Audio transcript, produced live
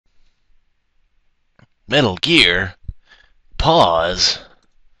Metal Gear? Pause.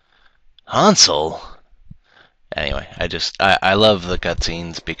 Hansel? Anyway, I love the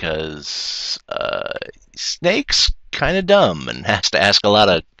cutscenes because Snake's kind of dumb and has to ask a lot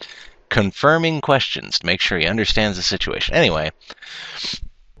of confirming questions to make sure he understands the situation. Anyway,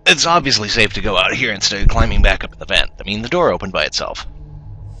 it's obviously safe to go out here instead of climbing back up the vent. I mean, the door opened by itself.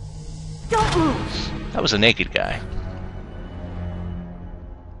 Don't move! That was a naked guy.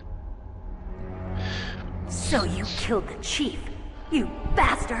 So you killed the chief, you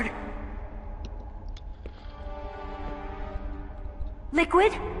bastard!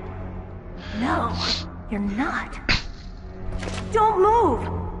 Liquid? No, you're not. Don't move!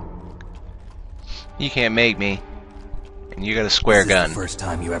 You can't make me. And you got a square gun. This is the first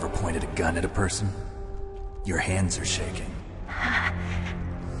time you ever pointed a gun at a person? Your hands are shaking.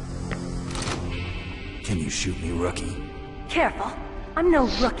 Can you shoot me, rookie? Careful, I'm no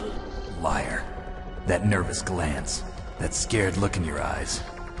rookie. Liar. That nervous glance, that scared look in your eyes.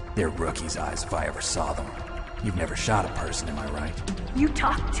 They're rookie's eyes if I ever saw them. You've never shot a person, am I right? You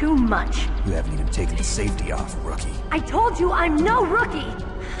talk too much. You haven't even taken the safety off, rookie. I told you I'm no rookie!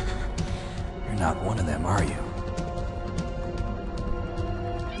 You're not one of them, are you?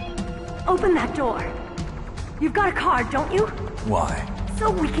 Open that door. You've got a card, don't you? Why?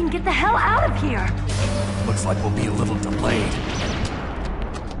 So we can get the hell out of here! Looks like we'll be a little delayed.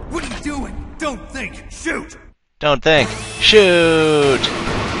 What are you doing? Don't think! Shoot! Don't think. Shoot!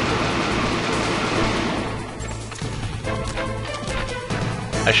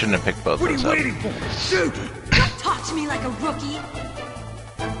 I shouldn't have picked both What are those you up. waiting for? Shoot! Don't talk to me like a rookie!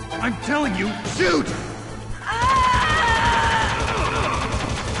 I'm telling you, shoot!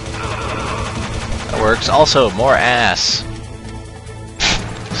 That works. Also, more ass.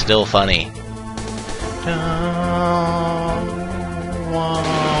 Still funny.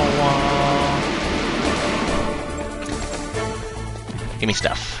 Give me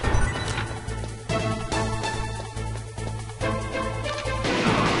stuff.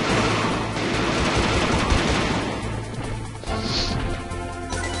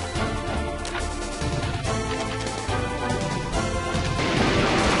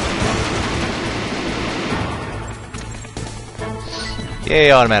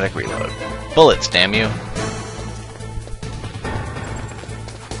 Yay, automatic reload. Bullets, damn you.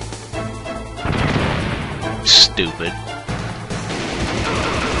 Stupid.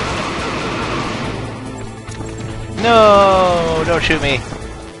 No, don't shoot me.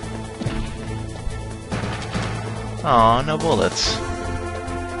 Aw, no bullets.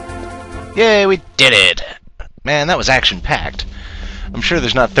 Yay, we did it! Man, that was action-packed. I'm sure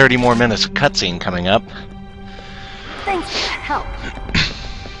there's not 30 more minutes of cutscene coming up. Thanks for the help.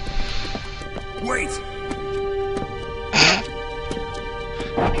 Wait!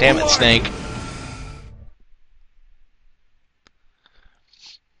 Damn it, Snake.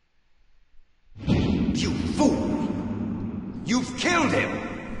 You fool! You've killed him!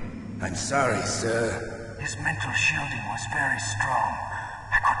 I'm sorry, sir. His mental shielding was very strong.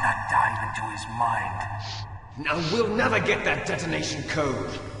 I could not dive into his mind. Now we'll never get that detonation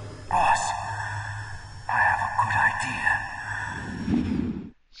code. Boss, I have a good idea.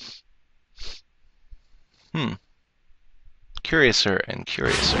 Curiouser and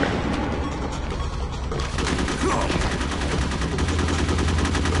curiouser. Good girl.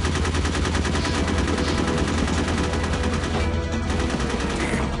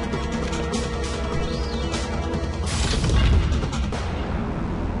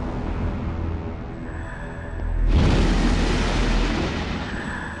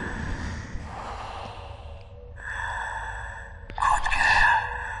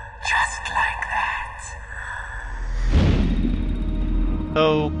 Just like that.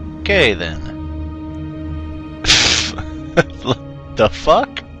 Okay, then. The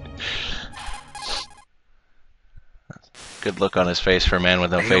fuck? Good look on his face for a man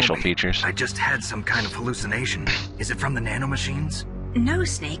with no facial features. I just had some kind of hallucination. Is it from the nanomachines? No,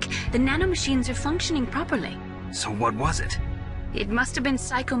 Snake. The nanomachines are functioning properly. So what was it? It must have been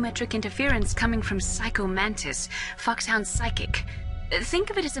psychometric interference coming from Psycho Mantis, Foxhound's psychic. Think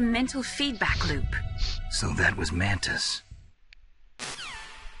of it as a mental feedback loop. So that was Mantis.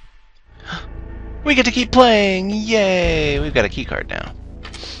 We get to keep playing! Yay! We've got a keycard now.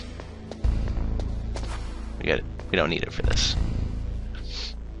 We don't need it for this.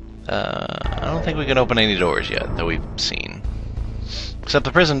 I don't think we can open any doors yet that we've seen. Except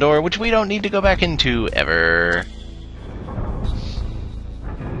the prison door, which we don't need to go back into ever.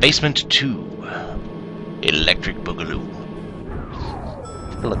 Basement 2. Electric Boogaloo.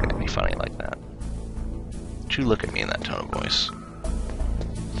 You're looking at me funny like that. Don't you look at me in that tone of voice.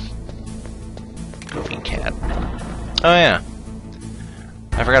 Goofy Oh yeah,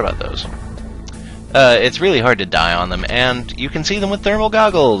 I forgot about those. It's really hard to die on them, and you can see them with thermal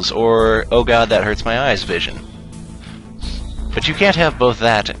goggles, or, oh god, that hurts my eyes vision. But you can't have both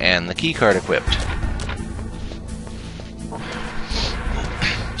that and the keycard equipped.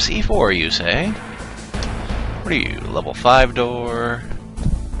 C4, you say? What are you, level 5 door?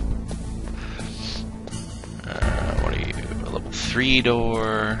 What are you, a level 3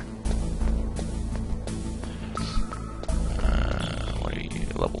 door? What are you,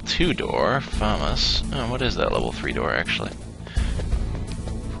 level 2 door? Famous. Oh, what is that level 3 door, actually?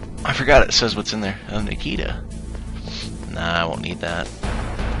 I forgot it says what's in there. Oh, Nikita. Nah, I won't need that.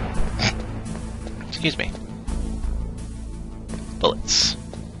 Excuse me. Bullets.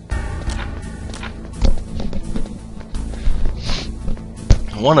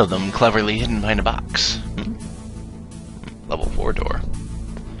 One of them cleverly hidden behind a box. Level 4 door.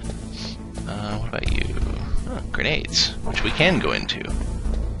 What about you? Oh, grenades, which we can go into.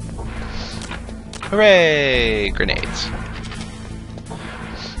 Hooray! Grenades.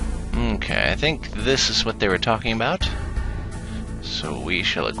 Okay, I think this is what they were talking about. So we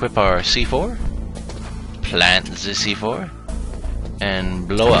shall equip our C4, plant the C4, and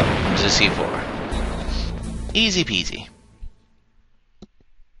blow up the C4. Easy peasy.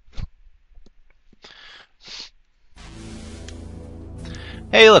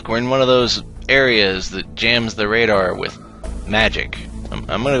 Hey look, we're in one of those areas that jams the radar with magic. I'm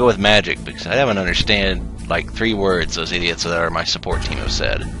gonna go with magic because I haven't understand like 3 words those idiots that are my support team have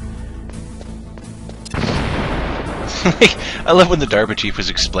said. I love when the DARPA chief was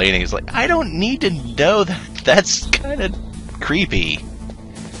explaining. It's like, I don't need to know that. That's kind of creepy.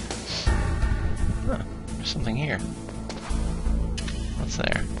 Huh, there's something here. What's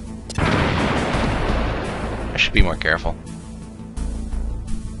there? I should be more careful.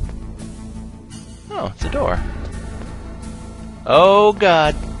 Oh, it's a door. Oh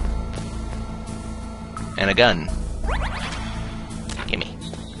god. And a gun. Gimme.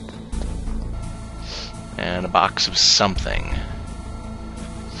 And a box of something.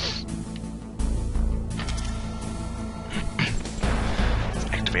 Let's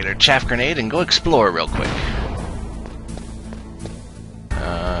activate our chaff grenade and go explore real quick.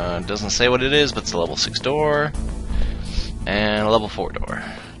 Doesn't say what it is, but it's a level 6 door. And a level 4 door.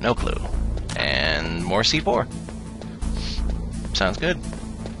 No clue. And more C4. Sounds good.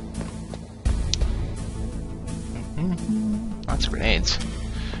 Lots of grenades.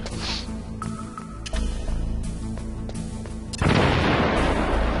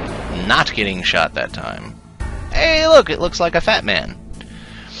 Not getting shot that time. Hey, look, it looks like a fat man.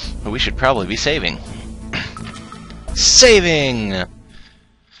 We should probably be saving. Saving!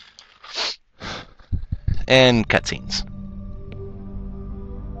 And cutscenes.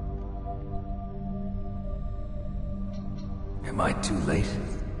 Am I too late?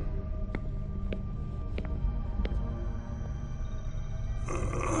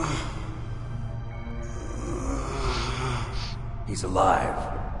 He's alive.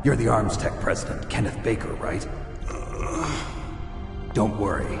 You're the Arms Tech president, Kenneth Baker, right? Don't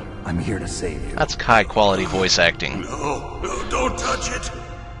worry. I'm here to save you. That's high quality voice acting. No, don't touch it.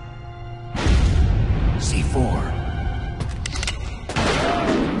 C4.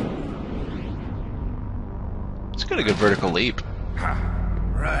 It's got a good vertical leap.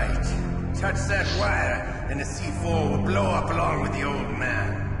 Right. Touch that wire, and the C4 will blow up along with the old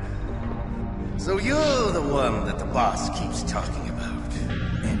man. So you're the one that the boss keeps talking about.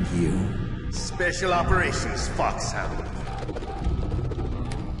 And you? Special Operations Foxhound.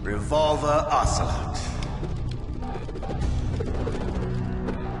 Revolver Ocelot.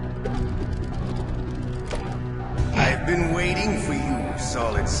 I've been waiting for you,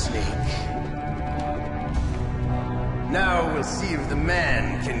 Solid Snake. Now we'll see if the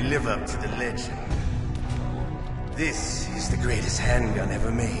man can live up to the legend. This is the greatest handgun ever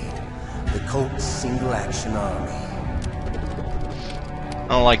made. The Colt's Single Action Army. I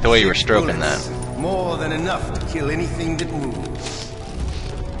don't like the way you were 6 stroking bullets, that. More than enough to kill anything that moves.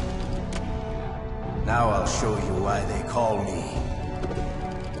 Now I'll show you why they call me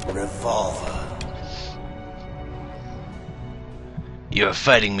Revolver. You're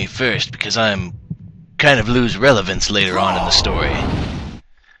fighting me first because I'm kind of lose relevance later on in the story.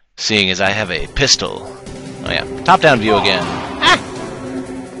 Seeing as I have a pistol. Oh yeah, top-down view again. Ah!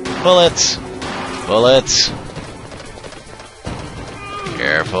 Bullets! Bullets!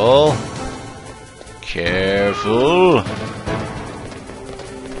 Careful. Careful.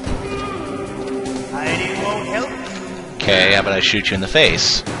 Hiding won't help you. Okay, how about I shoot you in the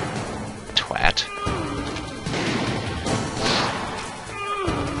face? Twat.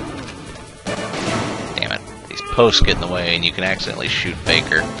 posts get in the way and you can accidentally shoot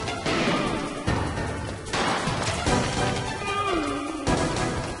Baker.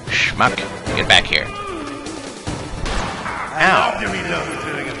 Schmuck, get back here. Ow.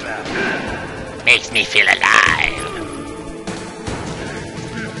 Makes me feel alive.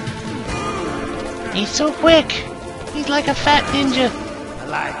 He's so quick. He's like a fat ninja. I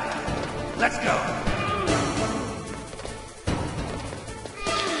like it. Let's go.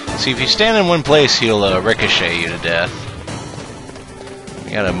 See, if you stand in one place, he'll ricochet you to death. You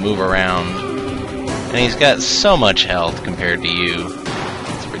gotta move around. And he's got so much health compared to you.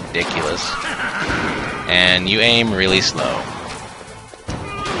 It's ridiculous. And you aim really slow.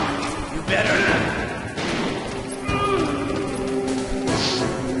 You better not.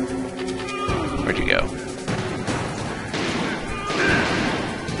 Where'd you go?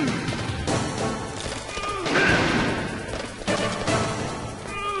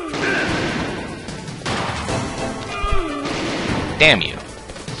 Damn you.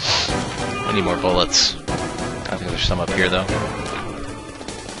 I need more bullets. I think there's some up here, though.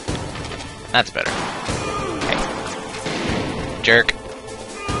 That's better. Hey. Jerk.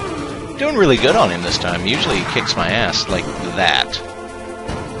 Doing really good on him this time. Usually he kicks my ass like that.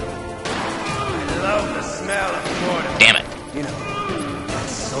 I love the smell of corn. Damn it. You know, that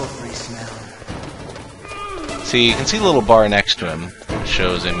sulfury smell. See, you can see the little bar next to him. It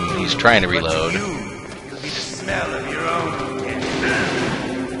shows him he's trying to reload. You'll be the smell of your own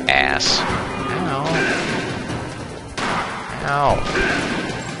Ass. Ow.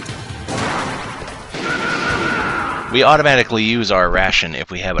 Ow. We automatically use our ration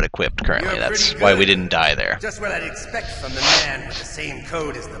if we have it equipped currently. That's why we didn't die there. Just what I'd expect from the man with the same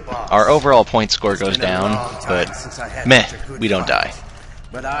code as the boss. Our overall point score goes down, but meh, we don't die.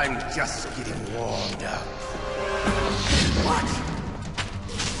 But I'm just getting warmed up. What?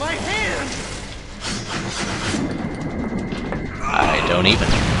 My hand! I don't even.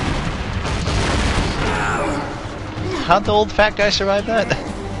 How'd the old fat guy survive that?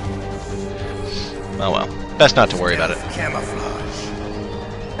 Oh well. Best not to worry about it. Camouflage.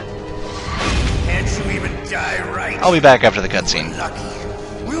 Can't you even die right? I'll be back after the cutscene.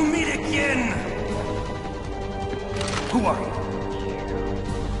 Lucky. We'll meet again. Who are you?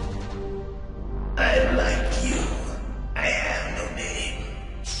 I'm like you. I have no name.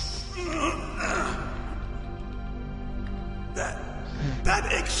 That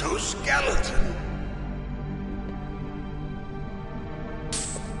exoskeleton.